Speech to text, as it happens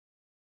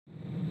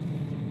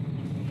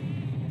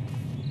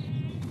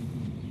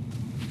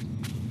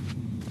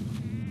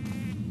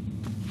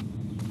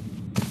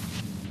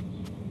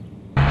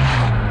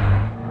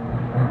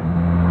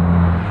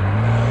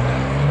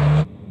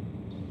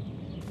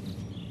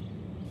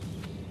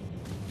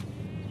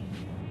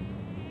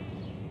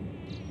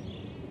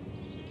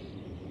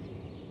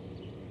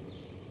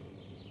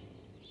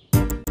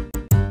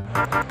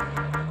Any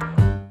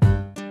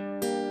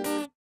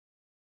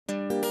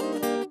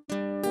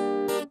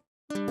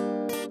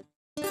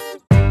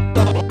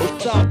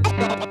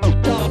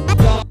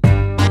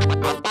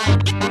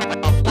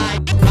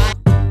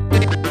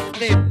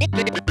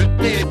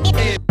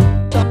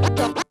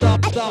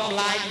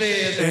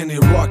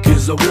rock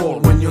is a wall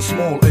when you're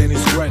small, any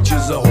scratch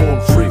is a hole.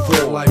 Free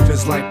fall, life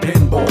is like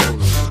pinball.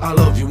 I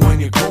love you when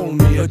you call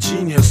me a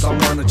genius. I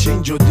wanna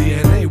change your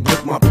DNA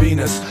with my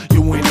penis.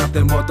 You ain't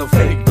nothing but a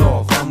fake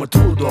dog. I'm a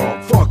true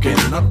dog, fucking,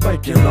 not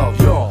making love,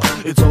 yo.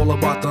 It's all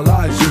about the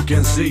lies you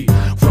can see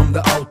from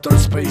the outer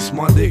space.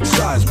 My dick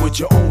size with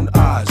your own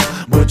eyes,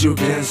 but you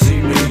can't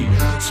see me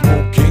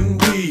smoking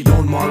weed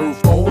on my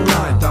roof all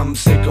night. I'm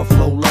sick of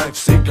low life,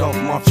 sick of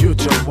my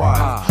future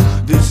wife.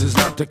 This is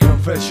not a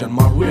confession,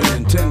 my real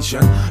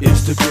intention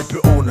is to keep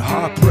you on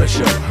high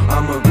pressure.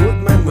 I'm a good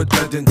man with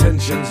bad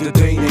intentions,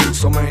 detaining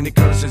so many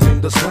curses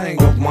in the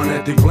slang of my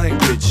native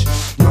language.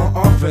 No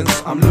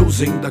offense, I'm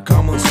losing the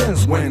common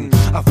sense when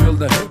I feel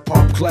the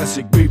hip-hop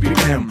classic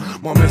BPM.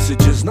 My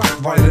message is not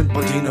violent,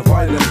 but in a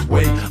violent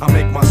way. I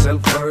make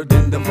myself heard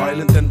in the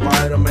violent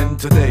environment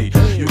today.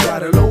 You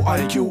got a low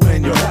IQ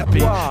and you're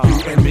happy. You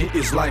and me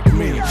is like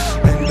me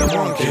and the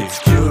monkey. It's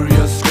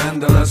curious,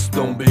 scandalous,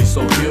 don't be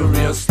so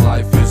curious.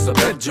 Life is a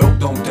bad joke,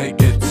 don't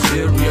take it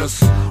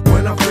serious.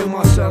 When I feel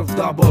myself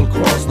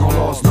double-crossed, no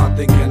loss,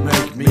 nothing can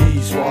make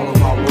me swallow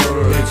my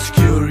words. It's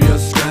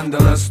curious,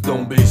 scandalous,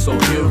 don't be so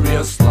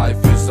curious.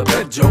 Life is a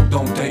bad joke,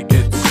 don't take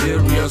it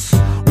serious.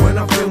 When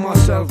I feel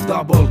myself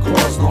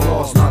double-crossed, no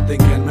loss, nothing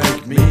can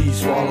make me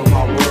swallow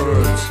my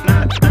words.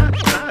 I'll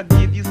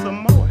give you some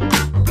more.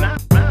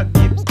 I'll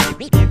give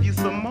you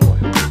some more.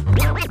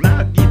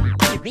 I'll give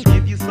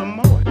you some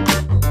more.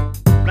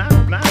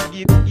 I'll give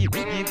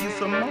you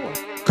some more.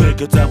 Cred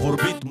că ți-a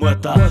vorbit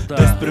măta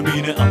despre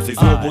mine, am să-i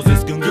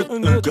slobozesc în gât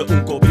încă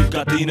un copil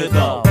ca tine,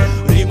 da.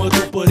 Rimă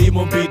după rimă,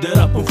 un beat de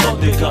rap îmi fac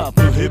de cap.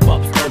 În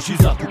hip-hop stau și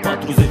zac cu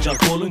 40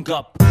 alcool în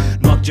cap.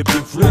 Nu accept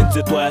influențe,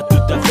 tu ai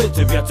atâtea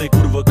fețe. Viața-i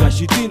curvă ca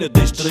și tine,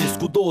 deci trăiesc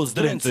cu două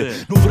zdrențe.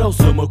 Nu vreau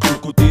să mă culc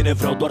cu tine,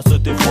 vreau doar să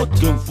te fut.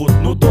 Când fut,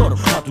 nu dorm,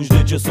 atunci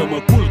de ce să mă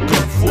culc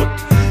când fut?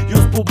 Eu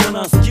spun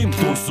băna în schimb,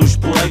 tu însuși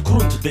purai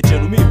crunt. De ce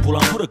nu mi-i pula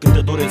în gură când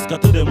te doresc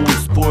atât de mult?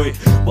 Spui,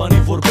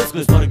 banii vorbesc,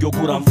 le sparg eu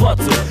gura în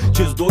față.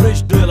 Ce-ți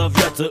dorești de la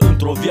viață,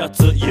 într-o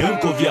viață, e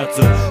încă o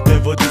viață. Te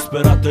văd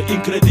disperată,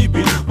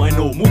 incredibil. Mai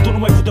nou, mutul nu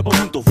mai fute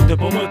pământul, fute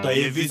pământa,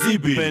 e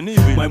vizibil.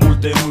 Mai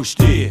multe nu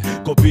știi,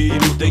 copiii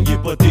nu te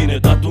înghit pe tine,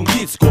 dar tu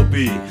înghiți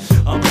copii.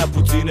 Am prea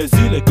puține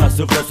zile ca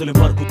să vreau să le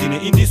împart cu tine,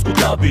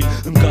 indiscutabil.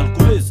 Îmi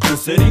calculez în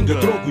seringă,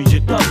 drogul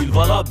injectabil,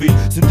 valabil.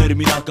 Sunt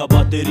terminat ca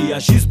bateria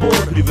și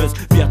zbor. Privesc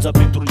viața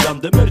printr-un geam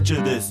de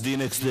Mercedes din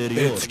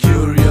exterior. It's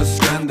curious,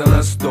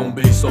 scandalous, don't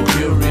be so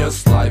curious.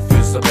 Life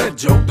is a bad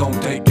joke, don't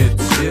take it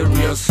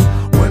serious.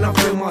 When I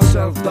feel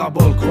myself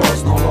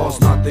double-crossed, no loss,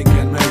 nothing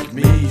can make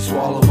me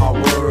swallow my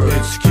words.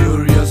 It's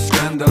curious,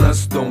 scandalous,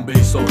 don't be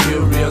so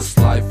curious.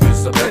 Life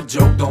is a bad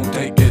joke, don't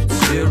take it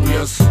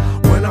serious.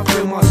 When I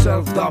feel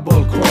myself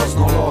double-crossed,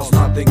 no loss,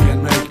 nothing can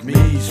make me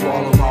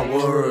swallow my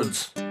words.